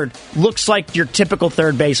Stafford looks like your typical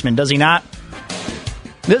third baseman, does he not?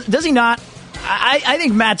 Does he not? I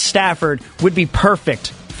think Matt Stafford would be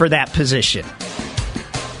perfect for that position.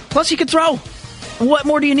 Plus, he could throw. What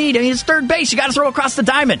more do you need? I mean, it's third base. You got to throw across the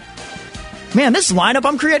diamond. Man, this lineup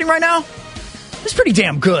I'm creating right now is pretty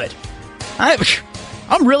damn good.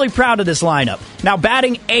 I'm really proud of this lineup. Now,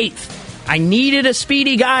 batting 8th, I needed a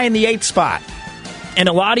speedy guy in the 8th spot. And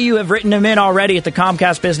a lot of you have written him in already at the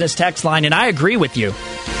Comcast Business text line, and I agree with you.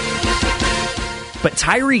 But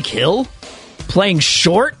Tyreek Hill playing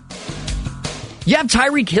short? You have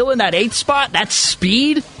Tyreek Hill in that 8th spot? That's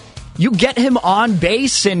speed? You get him on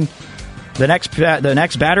base, and the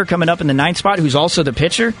next batter coming up in the 9th spot, who's also the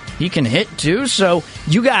pitcher, he can hit too. So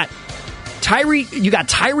you got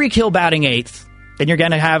Tyreek Hill batting 8th. Then you're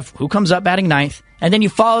going to have who comes up batting 9th. And then you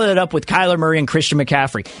follow it up with Kyler Murray and Christian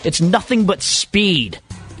McCaffrey. It's nothing but speed.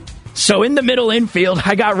 So in the middle infield,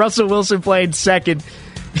 I got Russell Wilson playing second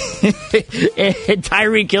and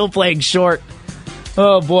Tyreek Hill playing short.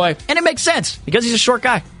 Oh, boy. And it makes sense because he's a short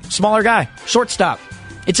guy, smaller guy, shortstop.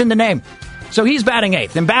 It's in the name. So he's batting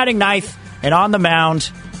 8th. And batting 9th and on the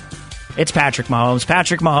mound, it's Patrick Mahomes.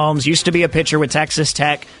 Patrick Mahomes used to be a pitcher with Texas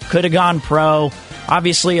Tech, could have gone pro.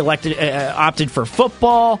 Obviously opted for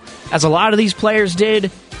football, as a lot of these players did,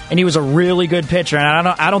 and he was a really good pitcher. And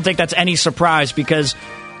I don't think that's any surprise because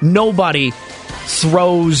nobody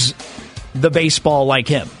throws the baseball like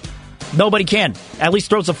him. Nobody can. At least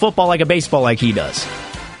throws the football like a baseball like he does.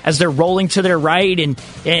 As they're rolling to their right and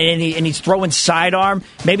he's throwing sidearm,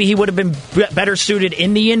 maybe he would have been better suited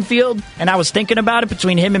in the infield. And I was thinking about it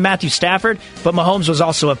between him and Matthew Stafford, but Mahomes was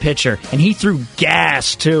also a pitcher, and he threw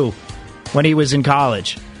gas too when he was in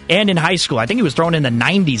college and in high school. I think he was thrown in the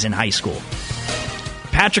 90s in high school.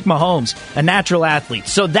 Patrick Mahomes, a natural athlete.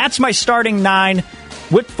 So that's my starting 9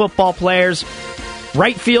 with football players.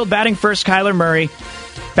 Right field, batting first, Kyler Murray.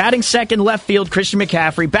 Batting second, left field, Christian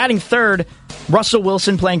McCaffrey. Batting third, Russell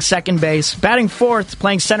Wilson playing second base. Batting fourth,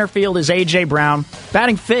 playing center field, is A.J. Brown.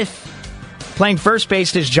 Batting fifth, playing first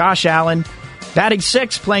base, is Josh Allen. Batting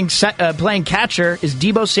sixth, playing catcher, is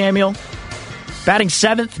Deebo Samuel. Batting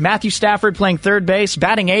 7th, Matthew Stafford playing third base.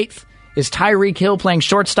 Batting 8th is Tyreek Hill playing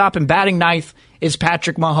shortstop. And batting 9th is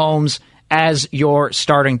Patrick Mahomes as your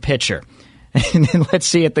starting pitcher. And then let's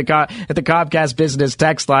see at the Comcast Business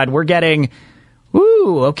text line, we're getting,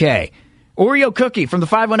 okay. Oreo Cookie from the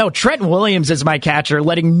 510. Trent Williams is my catcher,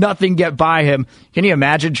 letting nothing get by him. Can you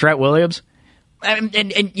imagine Trent Williams? And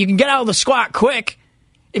you can get out of the squat quick.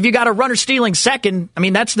 If you got a runner stealing second, I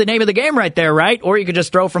mean, that's the name of the game right there, right? Or you could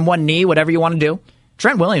just throw from one knee, whatever you want to do.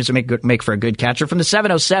 Trent Williams would make for a good catcher. From the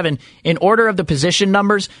 707, in order of the position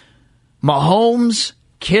numbers, Mahomes,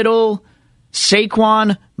 Kittle,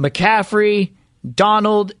 Saquon, McCaffrey,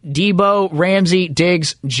 Donald, Debo, Ramsey,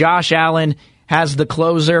 Diggs, Josh Allen has the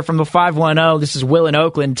closer. From the 510, this is Will in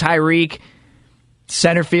Oakland. Tyreek,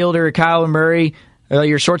 center fielder, Kyler Murray.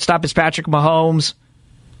 Your shortstop is Patrick Mahomes.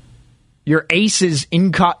 Your ace is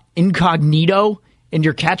Incognito. And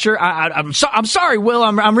your catcher, I'm sorry, Will,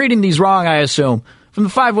 I'm reading these wrong, I assume. From the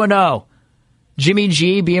 510, Jimmy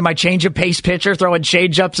G being my change of pace pitcher, throwing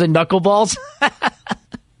change-ups and knuckleballs.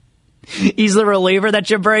 He's the reliever that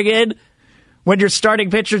you bring in. When your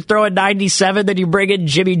starting pitcher's throwing 97, then you bring in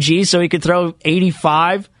Jimmy G so he could throw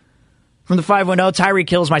 85. From the 510, Tyreek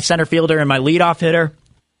Hill's my center fielder and my leadoff hitter.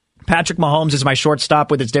 Patrick Mahomes is my shortstop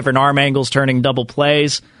with his different arm angles, turning double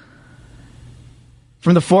plays.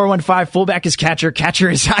 From the 415, fullback is catcher. Catcher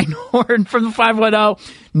is Einhorn. From the 510,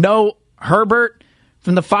 no Herbert.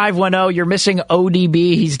 From the 510, you're missing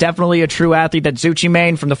ODB. He's definitely a true athlete. That's Zucci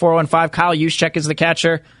Mane. From the 415, Kyle Juszczyk is the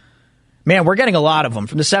catcher. Man, we're getting a lot of them.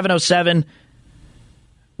 From the 707,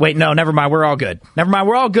 wait, no, never mind. We're all good.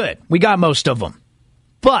 We're all good. We got most of them.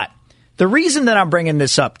 But the reason that I'm bringing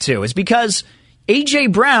this up, too, is because A.J.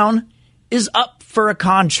 Brown is up for a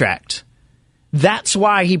contract. That's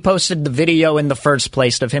why he posted the video in the first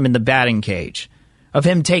place of him in the batting cage, of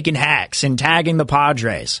him taking hacks and tagging the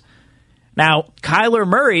Padres. Now, Kyler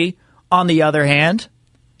Murray, on the other hand,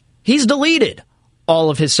 he's deleted all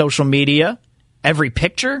of his social media, every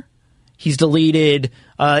picture. He's deleted,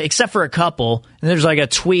 except for a couple. And there's like a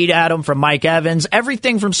tweet at him from Mike Evans.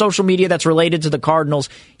 Everything from social media that's related to the Cardinals,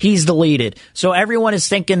 he's deleted. So everyone is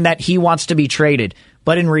thinking that he wants to be traded.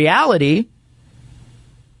 But in reality,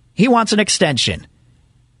 he wants an extension.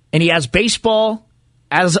 And he has baseball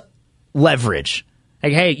as leverage.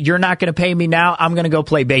 Like, hey, you're not going to pay me now. I'm going to go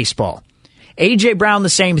play baseball. A.J. Brown, the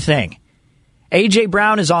same thing. A.J.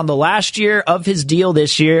 Brown is on the last year of his deal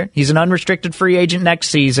this year. He's an unrestricted free agent next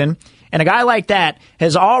season. And a guy like that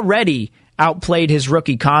has already outplayed his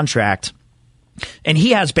rookie contract. And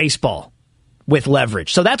he has baseball with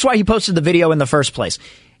leverage. So that's why he posted the video in the first place.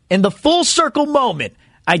 In the full circle moment,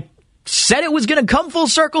 I said it was going to come full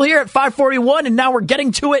circle here at 5:41, and now we're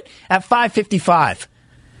getting to it at 5:55.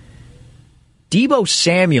 Deebo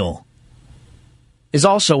Samuel is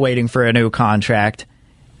also waiting for a new contract,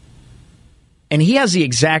 and he has the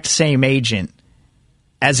exact same agent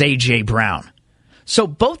as A.J. Brown. So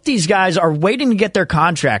both these guys are waiting to get their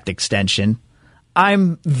contract extension.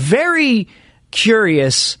 I'm very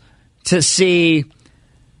curious to see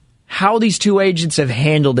how these two agents have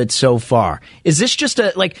handled it so far. Is this just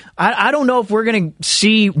I don't know if we're going to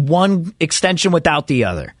see one extension without the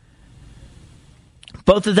other.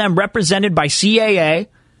 Both of them represented by CAA,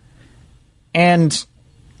 and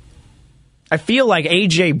I feel like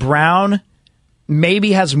A.J. Brown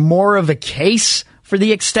maybe has more of a case for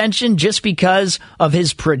the extension just because of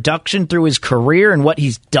his production through his career and what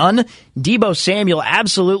he's done. Deebo Samuel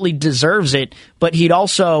absolutely deserves it, but he'd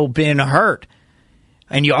also been hurt.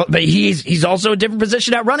 But he's also a different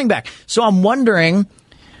position at running back. So I'm wondering,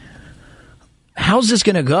 how's this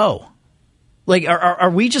going to go? Like, are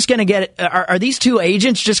we just going to get? Are these two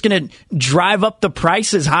agents just going to drive up the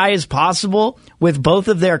price as high as possible with both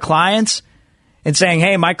of their clients and saying,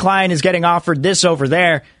 "Hey, my client is getting offered this over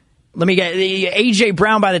there. Let me get A.J.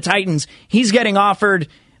 Brown by the Titans. He's getting offered.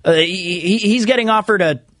 He's getting offered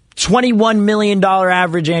a $21 million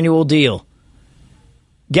average annual deal.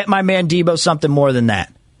 Get my man Deebo something more than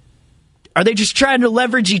that." Are they just trying to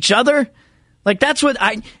leverage each other? Like, that's what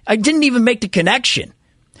I didn't even make the connection.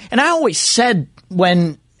 And I always said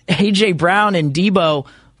when A.J. Brown and Deebo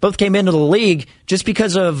both came into the league, just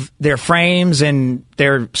because of their frames and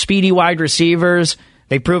their speedy wide receivers,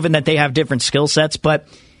 they've proven that they have different skill sets. But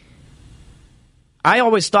I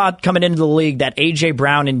always thought coming into the league that A.J.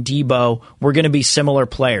 Brown and Deebo were going to be similar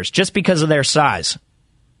players just because of their size.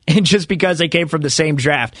 And just because they came from the same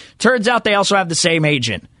draft. Turns out they also have the same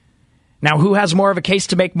agent. Now, who has more of a case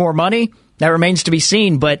to make more money? That remains to be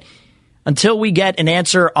seen. But until we get an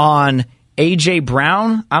answer on A.J.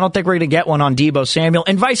 Brown, I don't think we're going to get one on Deebo Samuel,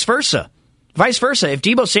 and vice versa. Vice versa. If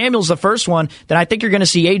Deebo Samuel's the first one, then I think you're going to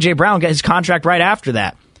see A.J. Brown get his contract right after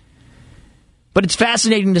that. But it's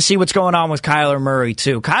fascinating to see what's going on with Kyler Murray,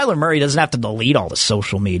 too. Kyler Murray doesn't have to delete all the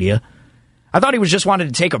social media. I thought he was just wanted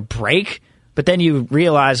to take a break. But then you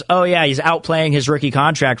realize, oh, yeah, he's outplaying his rookie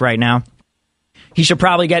contract right now. He should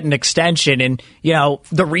probably get an extension. And, you know,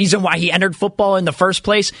 the reason why he entered football in the first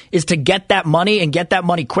place is to get that money and get that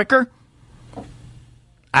money quicker.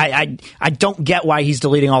 I don't get why he's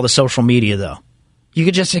deleting all the social media, though. You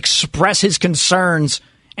could just express his concerns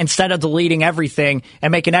instead of deleting everything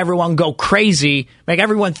and making everyone go crazy, make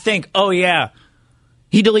everyone think, oh, yeah,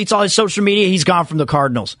 he deletes all his social media, he's gone from the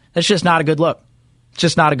Cardinals. That's just not a good look. It's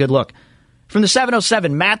just not a good look. From the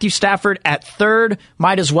 707, Matthew Stafford at third.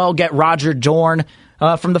 Might as well get Roger Dorn.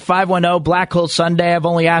 From the 510, Black Hole Sunday. I've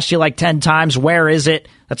only asked you like 10 times, where is it?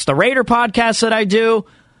 That's the Raider podcast that I do.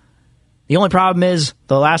 The only problem is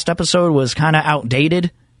the last episode was kind of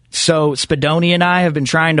outdated. So Spadoni and I have been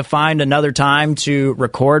trying to find another time to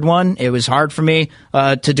record one. It was hard for me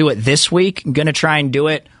to do it this week. I'm going to try and do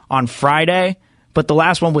it on Friday. But the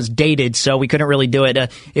last one was dated, so we couldn't really do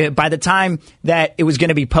it. By the time that it was going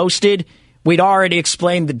to be posted, we'd already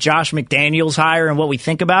explained the Josh McDaniels hire and what we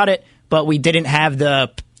think about it, but we didn't have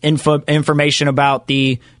the information about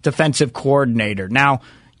the defensive coordinator. Now,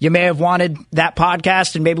 you may have wanted that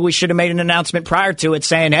podcast, and maybe we should have made an announcement prior to it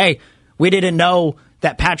saying, hey, we didn't know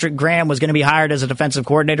that Patrick Graham was going to be hired as a defensive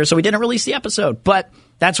coordinator, so we didn't release the episode. But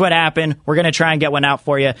that's what happened. We're going to try and get one out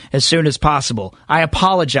for you as soon as possible. I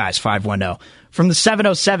apologize, 510. From the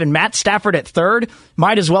 707, Matt Stafford at third.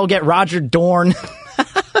 Might as well get Roger Dorn.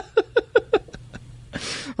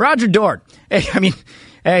 Roger Dorn.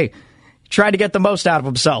 Hey, tried to get the most out of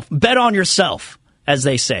himself. Bet on yourself, as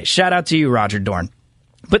they say. Shout out to you, Roger Dorn.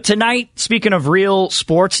 But tonight, speaking of real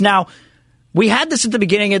sports, now we had this at the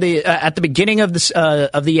beginning of the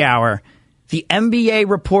hour. The NBA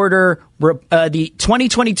reporter, the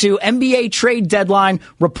 2022 NBA trade deadline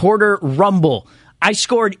reporter rumble. I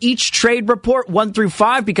scored each trade report 1 through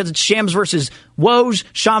 5 because it's Shams versus Woj,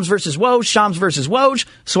 Shams versus Woj, Shams versus Woj.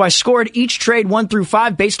 So I scored each trade 1 through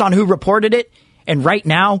 5 based on who reported it. And right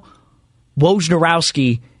now,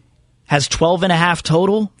 Wojnarowski has 12.5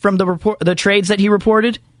 total from the trades that he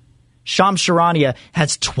reported. Shams Charania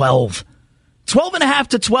has 12. 12.5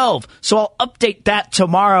 to 12. So I'll update that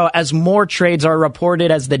tomorrow as more trades are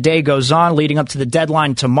reported as the day goes on, leading up to the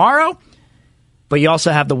deadline tomorrow. But you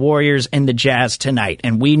also have the Warriors and the Jazz tonight.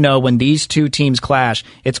 And we know when these two teams clash,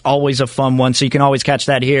 it's always a fun one. So you can always catch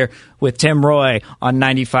that here with Tim Roy on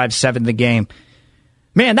 95.7 The Game.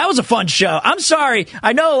 Man, that was a fun show. I'm sorry.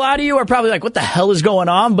 I know a lot of you are probably like, what the hell is going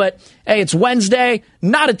on? But hey, it's Wednesday.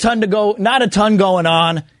 Not a ton going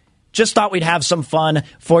on. Just thought we'd have some fun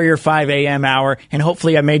for your 5 a.m. hour. And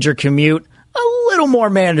hopefully I made your commute a little more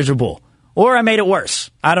manageable. Or I made it worse.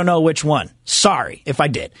 I don't know which one. Sorry if I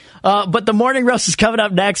did. But the Morning Roast is coming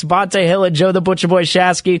up next. Bonte Hill and Joe the Butcher Boy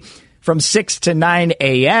Shasky from 6 to 9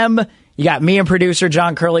 a.m. You got me and producer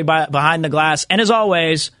John Curley behind the glass. And as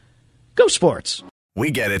always, go sports.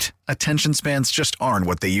 We get it. Attention spans just aren't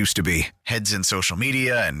what they used to be. Heads in social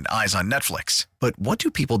media and eyes on Netflix. But what do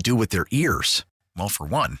people do with their ears? Well, for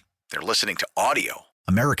one, they're listening to audio.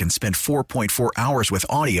 Americans spend 4.4 hours with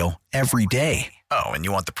audio every day. Oh, and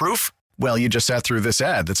you want the proof? Well, you just sat through this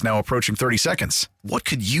ad that's now approaching 30 seconds. What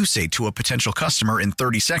could you say to a potential customer in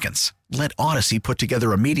 30 seconds? Let Odyssey put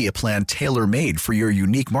together a media plan tailor-made for your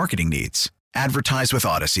unique marketing needs. Advertise with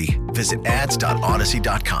Odyssey. Visit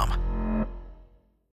ads.odyssey.com.